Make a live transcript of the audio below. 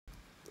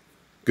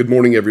Good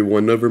morning,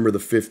 everyone. November the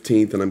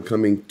 15th, and I'm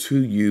coming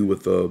to you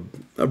with a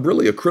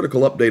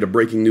critical update, a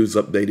breaking news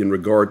update in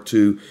regard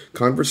to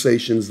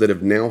conversations that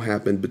have now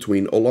happened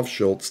between Olaf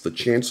Scholz, the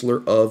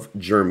Chancellor of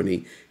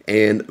Germany,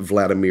 and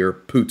Vladimir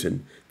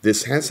Putin.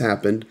 This has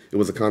happened. It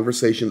was a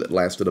conversation that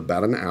lasted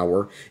about an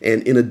hour.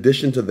 And in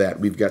addition to that,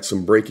 we've got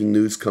some breaking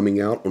news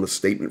coming out on a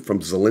statement from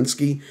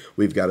Zelenskyy.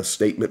 We've got a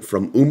statement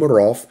from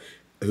Umarov,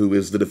 who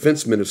is the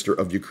defense minister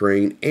of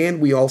Ukraine,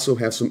 and we also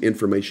have some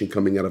information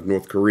coming out of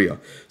North Korea.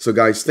 So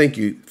guys, thank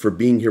you for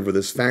being here for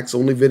this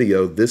facts-only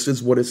video. This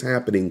is what is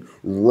happening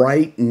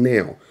right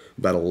now,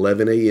 about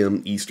 11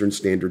 a.m. Eastern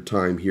Standard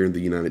Time here in the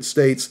United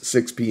States,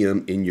 6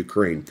 p.m. in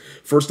Ukraine.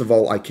 First of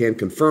all, I can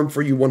confirm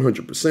for you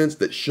 100%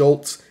 that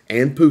Scholz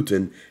and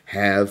Putin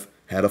have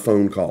had a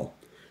phone call.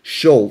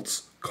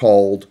 Scholz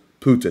called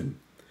Putin.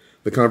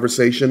 The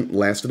conversation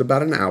lasted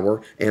about an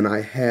hour, and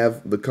I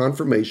have the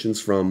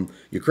confirmations from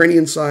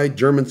Ukrainian side,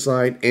 German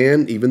side,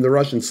 and even the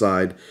Russian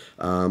side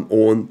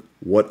on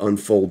what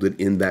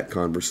unfolded in that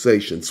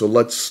conversation. So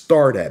let's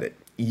start at it.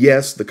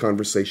 Yes, the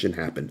conversation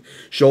happened.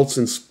 Scholz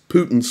and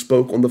Putin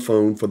spoke on the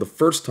phone for the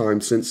first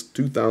time since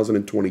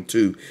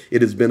 2022.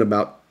 It has been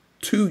about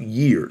 2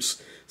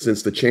 years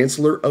since the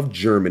Chancellor of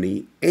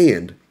Germany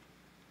and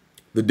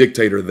the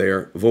dictator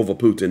there, Vova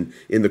Putin,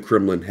 in the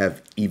Kremlin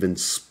have even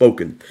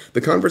spoken.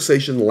 The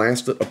conversation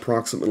lasted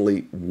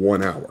approximately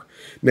 1 hour.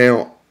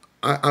 Now,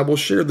 I will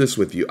share this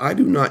with you. I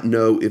do not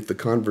know if the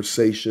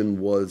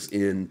conversation was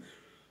in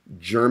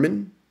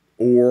German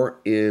or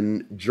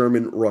in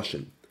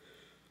German-Russian.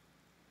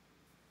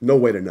 No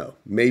way to know.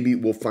 Maybe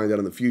we'll find out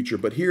in the future,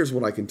 but here's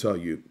what I can tell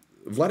you.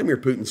 Vladimir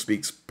Putin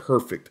speaks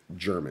perfect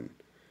German.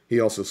 He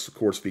also, of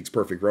course, speaks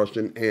perfect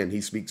Russian, and he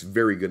speaks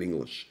very good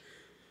English.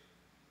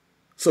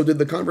 So did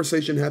the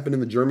conversation happen in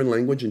the German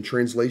language and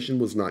translation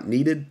was not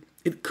needed?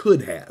 It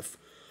could have.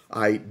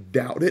 I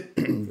doubt it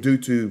due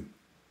to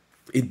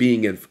it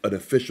being an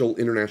official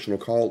international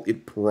call.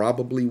 It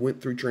probably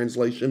went through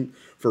translation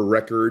for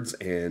records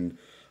and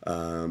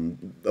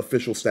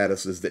official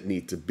statuses that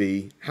need to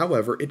be.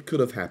 However, it could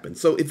have happened.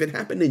 So if it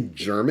happened in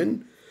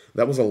German,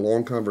 that was a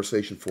long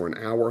conversation for an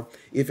hour.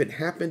 If it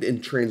happened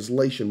in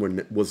translation when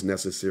it was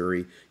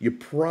necessary, you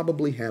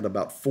probably had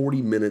about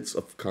 40 minutes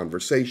of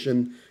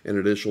conversation and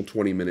an additional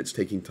 20 minutes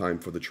taking time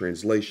for the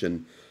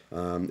translation.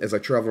 As I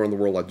travel around the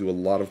world, I do a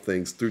lot of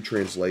things through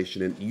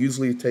translation, and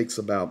usually it takes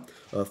about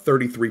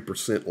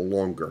 33%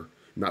 longer,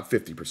 not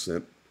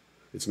 50%.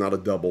 It's not a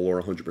double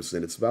or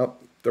 100%. It's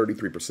about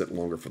 33%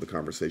 longer for the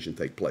conversation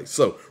to take place.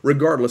 So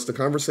regardless, the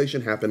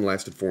conversation happened,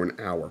 lasted for an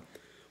hour.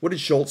 What did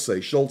Scholz say?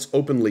 Scholz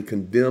openly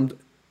condemned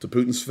to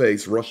Putin's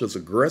face Russia's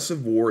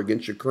aggressive war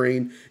against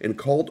Ukraine and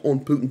called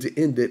on Putin to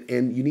end it.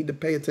 And you need to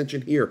pay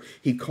attention here.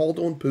 He called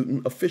on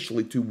Putin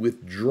officially to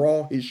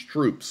withdraw his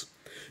troops,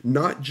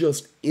 not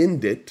just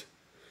end it,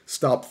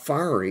 stop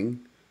firing,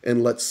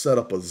 and let's set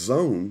up a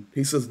zone.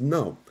 He says,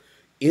 no,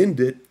 end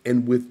it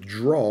and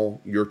withdraw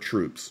your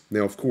troops.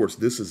 Now, of course,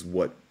 this is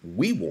what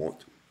we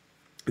want.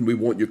 And we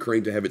want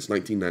Ukraine to have its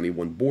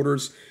 1991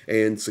 borders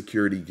and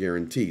security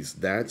guarantees.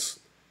 That's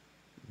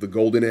the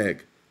golden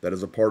egg that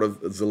is a part of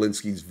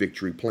Zelenskyy's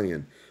victory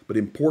plan. But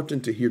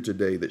important to hear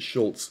today that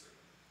Scholz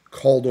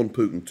called on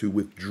Putin to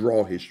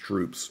withdraw his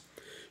troops.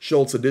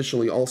 Scholz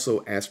additionally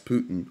also asked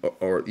Putin,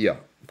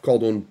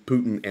 called on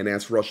Putin and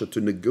asked Russia to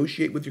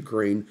negotiate with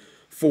Ukraine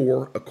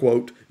for a,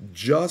 quote,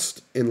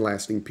 just and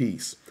lasting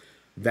peace.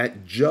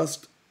 That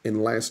just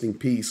and lasting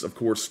peace, of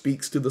course,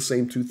 speaks to the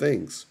same two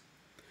things.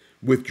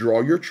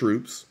 Withdraw your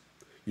troops,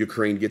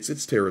 Ukraine gets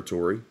its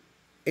territory,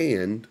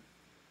 and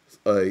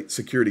a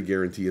security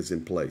guarantee is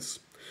in place.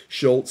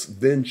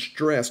 Scholz then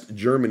stressed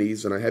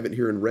Germany's, and I have it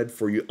here in red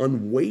for you,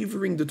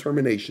 unwavering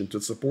determination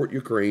to support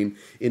Ukraine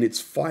in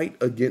its fight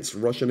against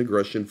Russian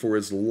aggression for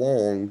as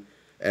long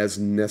as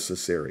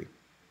necessary.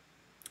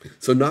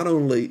 So not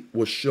only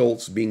was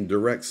Scholz being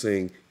direct,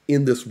 saying,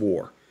 in this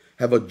war,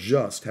 have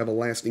a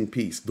lasting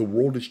peace. The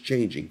world is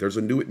changing. There's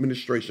a new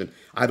administration.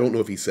 I don't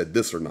know if he said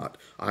this or not.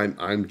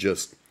 I'm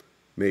just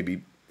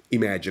maybe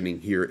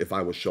imagining here if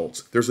I was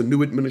Scholz. There's a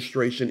new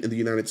administration in the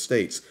United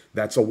States.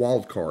 That's a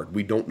wild card.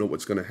 We don't know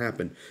what's going to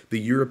happen. The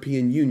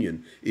European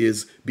Union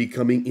is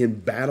becoming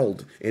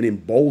embattled and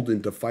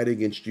emboldened to fight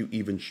against you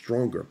even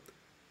stronger.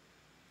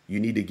 You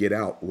need to get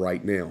out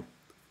right now.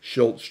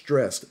 Scholz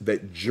stressed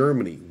that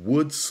Germany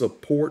would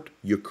support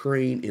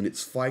Ukraine in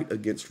its fight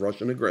against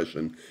Russian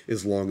aggression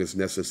as long as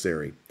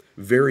necessary.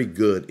 Very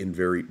good and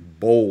very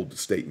bold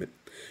statement.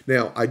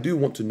 Now, I do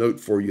want to note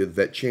for you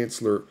that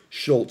Chancellor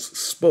Scholz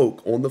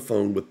spoke on the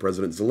phone with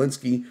President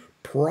Zelenskyy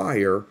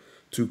prior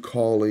to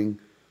calling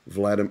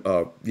Vladimir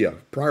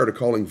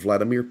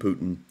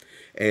Putin,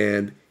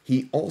 and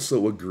he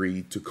also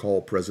agreed to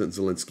call President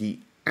Zelenskyy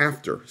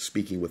after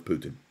speaking with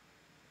Putin.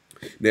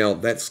 Now,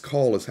 that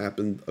call has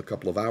happened a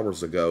couple of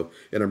hours ago,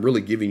 and I'm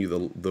really giving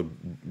you the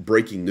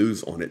breaking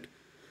news on it.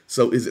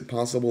 So is it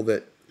possible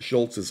that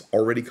Scholz has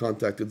already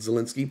contacted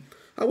Zelenskyy?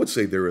 I would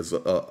say there is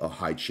a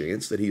high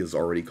chance that he has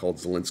already called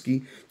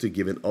Zelenskyy to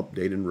give an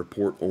update and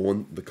report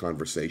on the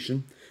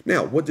conversation.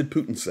 Now, what did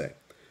Putin say?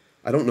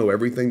 I don't know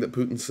everything that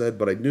Putin said,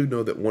 but I do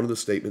know that one of the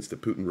statements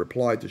that Putin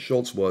replied to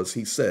Scholz was,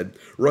 he said,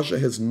 Russia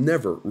has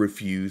never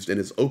refused and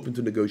is open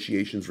to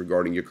negotiations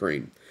regarding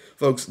Ukraine.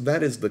 Folks,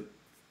 that is the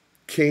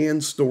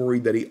canned story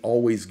that he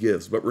always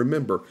gives. But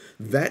remember,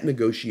 that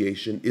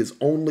negotiation is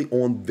only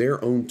on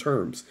their own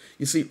terms.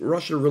 You see,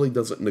 Russia really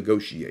doesn't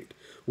negotiate.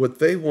 What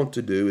they want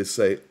to do is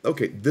say,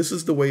 okay, this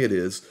is the way it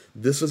is,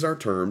 this is our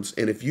terms,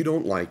 and if you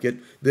don't like it,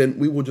 then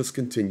we will just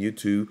continue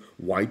to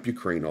wipe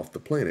Ukraine off the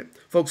planet.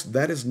 Folks,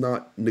 that is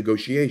not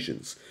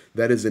negotiations.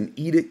 That is an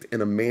edict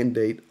and a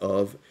mandate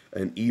of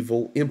an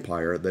evil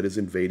empire that is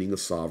invading a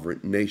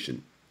sovereign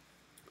nation.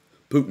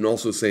 Putin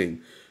also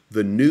saying,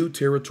 the new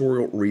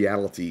territorial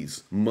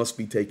realities must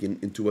be taken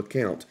into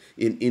account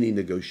in any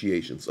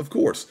negotiations. Of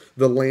course,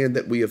 the land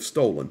that we have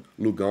stolen,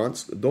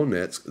 Lugansk,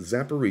 Donetsk,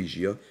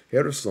 Zaporizhia,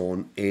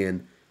 Kherson,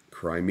 and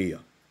Crimea.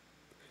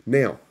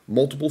 Now,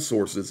 multiple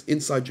sources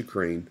inside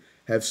Ukraine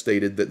have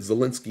stated that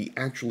Zelenskyy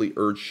actually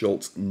urged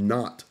Scholz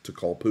not to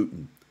call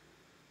Putin.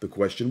 The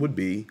question would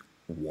be,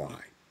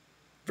 why?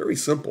 Very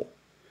simple.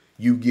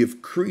 You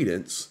give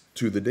credence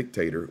to the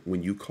dictator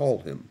when you call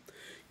him.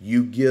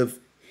 You give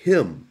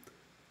him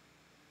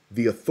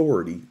the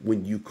authority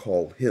when you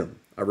call him.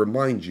 I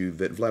remind you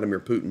that Vladimir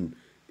Putin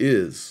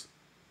is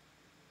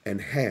and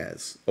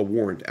has a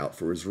warrant out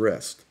for his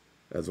arrest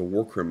as a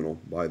war criminal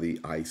by the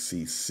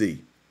ICC.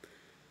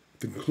 At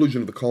the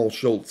conclusion of the call,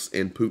 Scholz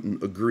and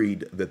Putin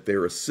agreed that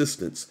their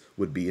assistants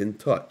would be in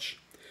touch.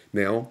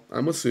 Now,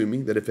 I'm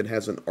assuming that if it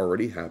hasn't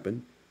already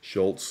happened,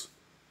 Scholz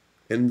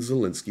and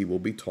Zelenskyy will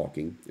be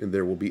talking, and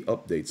there will be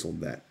updates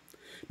on that.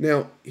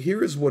 Now,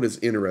 here is what is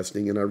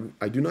interesting, and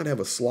I do not have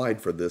a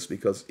slide for this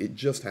because it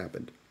just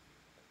happened.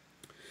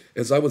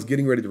 As I was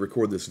getting ready to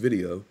record this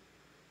video,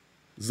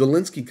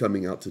 Zelenskyy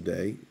coming out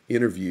today,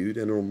 interviewed,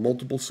 and on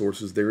multiple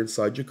sources there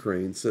inside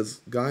Ukraine, says,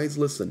 guys,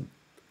 listen,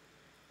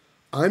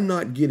 I'm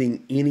not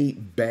getting any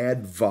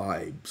bad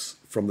vibes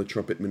from the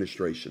Trump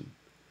administration.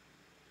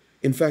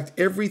 In fact,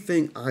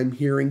 everything I'm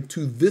hearing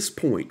to this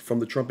point from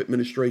the Trump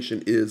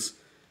administration is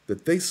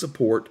that they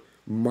support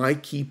my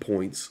key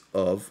points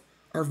of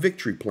our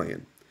victory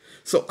plan.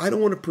 So I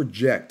don't want to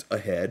project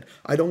ahead.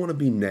 I don't want to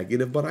be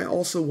negative, but I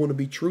also want to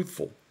be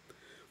truthful.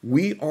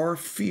 We are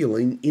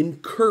feeling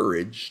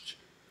encouraged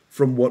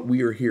from what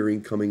we are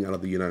hearing coming out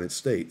of the United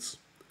States.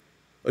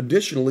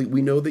 Additionally,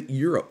 we know that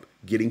Europe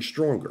getting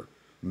stronger.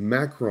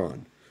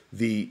 Macron,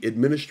 the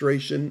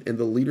administration and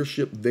the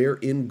leadership there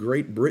in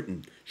Great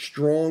Britain,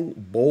 strong,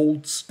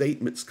 bold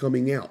statements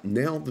coming out.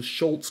 Now the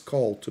Scholz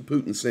call to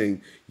Putin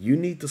saying, you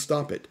need to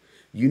stop it.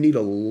 You need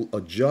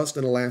a just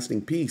and a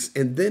lasting peace.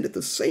 And then at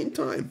the same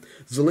time,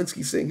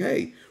 Zelenskyy saying,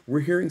 hey,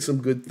 we're hearing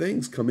some good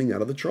things coming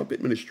out of the Trump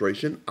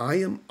administration. I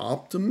am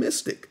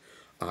optimistic.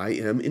 I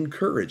am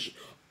encouraged.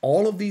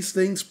 All of these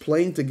things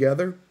playing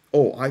together,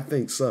 oh, I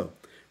think so.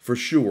 For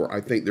sure,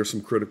 I think there's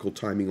some critical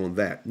timing on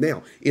that.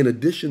 Now, in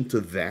addition to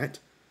that,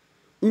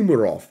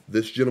 Umerov,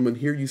 this gentleman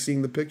here you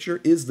seeing the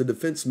picture, is the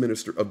defense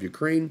minister of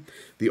Ukraine.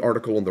 The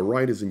article on the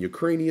right is in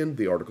Ukrainian.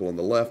 The article on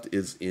the left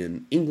is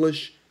in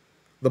English.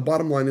 The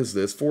bottom line is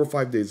this. 4 or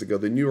 5 days ago,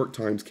 the New York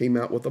Times came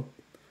out with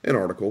an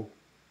article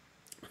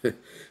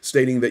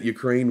stating that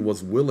Ukraine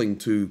was willing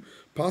to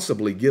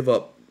possibly give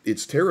up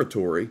its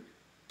territory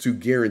to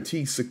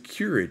guarantee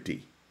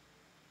security.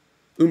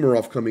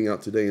 Umerov coming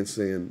out today and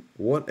saying,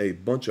 what a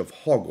bunch of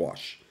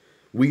hogwash.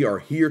 We are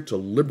here to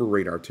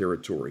liberate our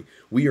territory.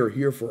 We are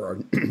here for our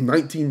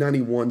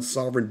 1991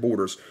 sovereign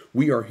borders.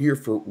 We are here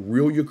for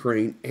real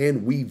Ukraine,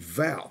 and we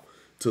vow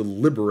to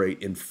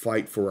liberate and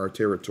fight for our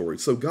territory.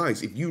 So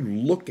guys, if you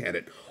look at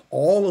it,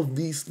 all of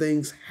these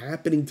things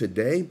happening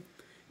today,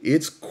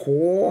 it's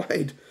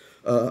quite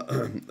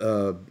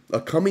a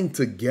coming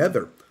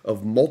together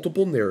of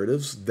multiple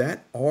narratives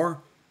that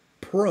are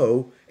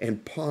pro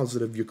and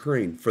positive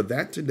Ukraine. For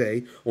that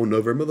today, on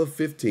November the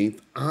 15th,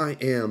 I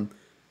am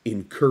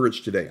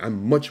encouraged today.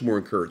 I'm much more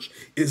encouraged.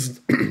 Is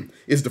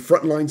the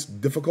front lines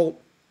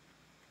difficult?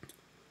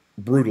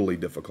 Brutally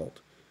difficult.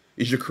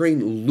 Is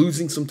Ukraine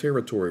losing some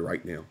territory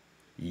right now?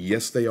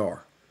 Yes, they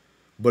are.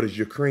 But is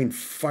Ukraine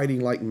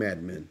fighting like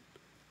madmen?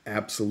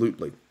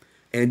 Absolutely.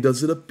 And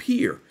does it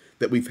appear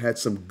that we've had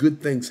some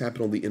good things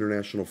happen on the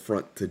international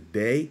front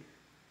today?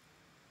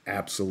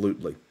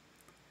 Absolutely.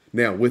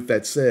 Now, with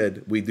that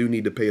said, we do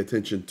need to pay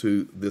attention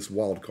to this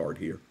wild card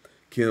here,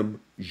 Kim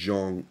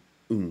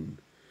Jong-un.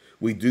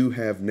 We do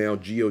have now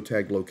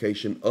geotagged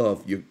location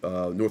of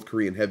North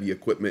Korean heavy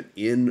equipment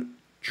in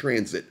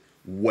transit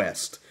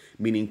west,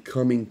 meaning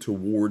coming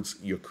towards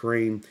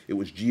Ukraine. It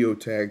was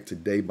geotagged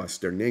today by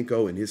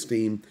Sternenko and his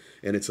team,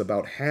 and it's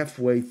about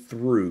halfway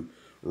through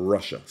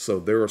Russia. So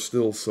there are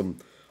still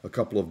a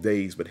couple of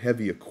days, but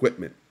heavy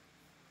equipment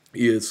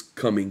is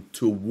coming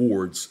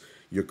towards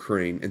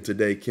Ukraine. And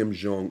today, Kim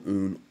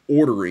Jong-un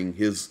ordering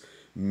his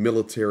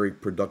military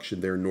production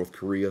there in North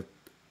Korea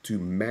to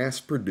mass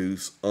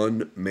produce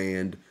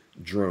unmanned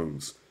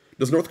drones.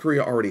 Does North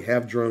Korea already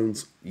have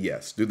drones?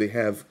 Yes. Do they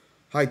have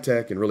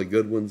high-tech and really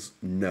good ones?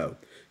 No.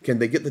 Can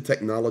they get the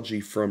technology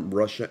from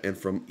Russia and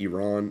from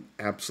Iran?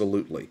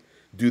 Absolutely.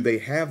 Do they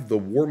have the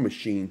war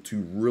machine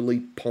to really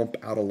pump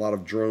out a lot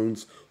of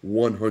drones?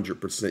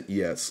 100%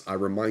 yes. I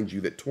remind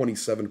you that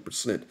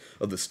 27%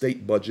 of the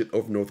state budget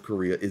of North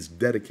Korea is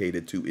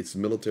dedicated to its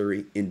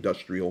military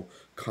industrial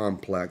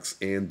complex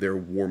and their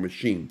war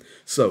machine.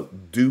 So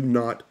do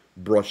not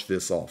brush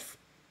this off.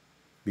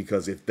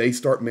 Because if they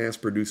start mass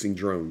producing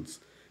drones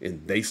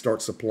and they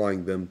start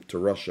supplying them to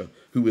Russia,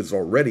 who is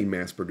already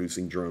mass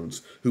producing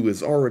drones, who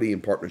is already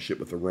in partnership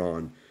with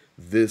Iran,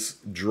 this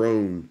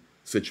drone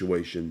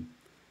situation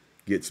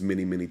gets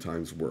many, many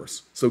times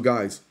worse. So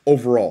guys,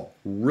 overall,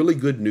 really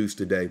good news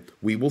today.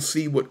 We will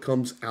see what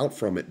comes out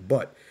from it.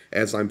 But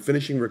as I'm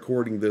finishing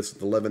recording this at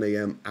the 11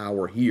 a.m.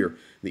 hour here in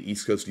the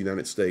East Coast of the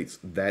United States,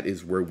 that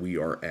is where we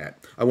are at.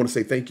 I want to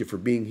say thank you for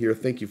being here.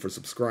 Thank you for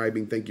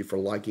subscribing. Thank you for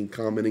liking,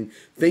 commenting.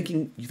 Thank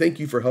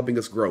you for helping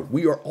us grow.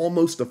 We are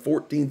almost to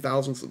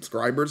 14,000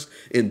 subscribers,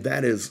 and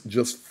that is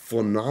just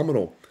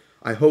phenomenal.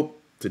 I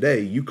hope today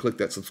you click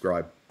that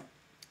subscribe.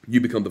 You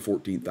become the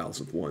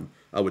 14,000th one.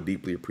 I would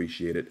deeply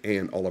appreciate it.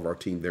 And all of our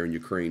team there in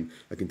Ukraine.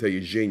 I can tell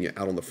you, Zhenya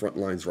out on the front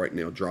lines right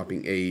now,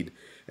 dropping aid.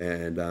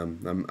 And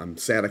I'm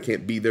sad I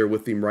can't be there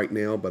with him right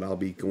now, but I'll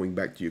be going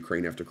back to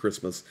Ukraine after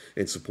Christmas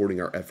and supporting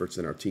our efforts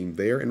and our team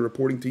there and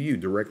reporting to you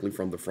directly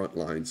from the front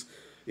lines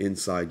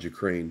inside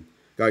Ukraine.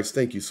 Guys,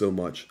 thank you so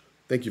much.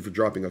 Thank you for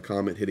dropping a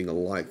comment, hitting a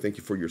like. Thank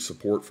you for your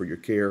support, for your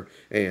care.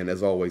 And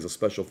as always, a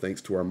special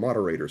thanks to our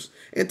moderators.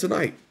 And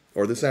tonight,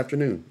 or this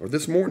afternoon, or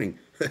this morning,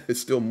 it's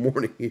still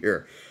morning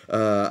here,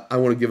 I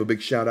want to give a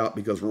big shout out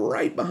because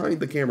right behind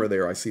the camera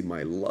there, I see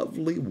my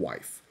lovely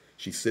wife.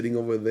 She's sitting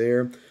over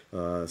there,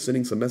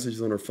 sending some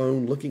messages on her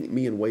phone, looking at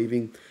me and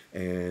waving.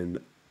 And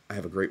I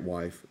have a great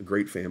wife, a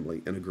great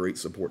family, and a great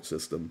support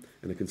system.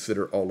 And I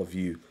consider all of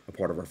you a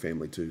part of our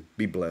family too.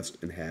 Be blessed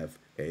and have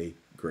a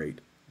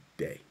great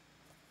day.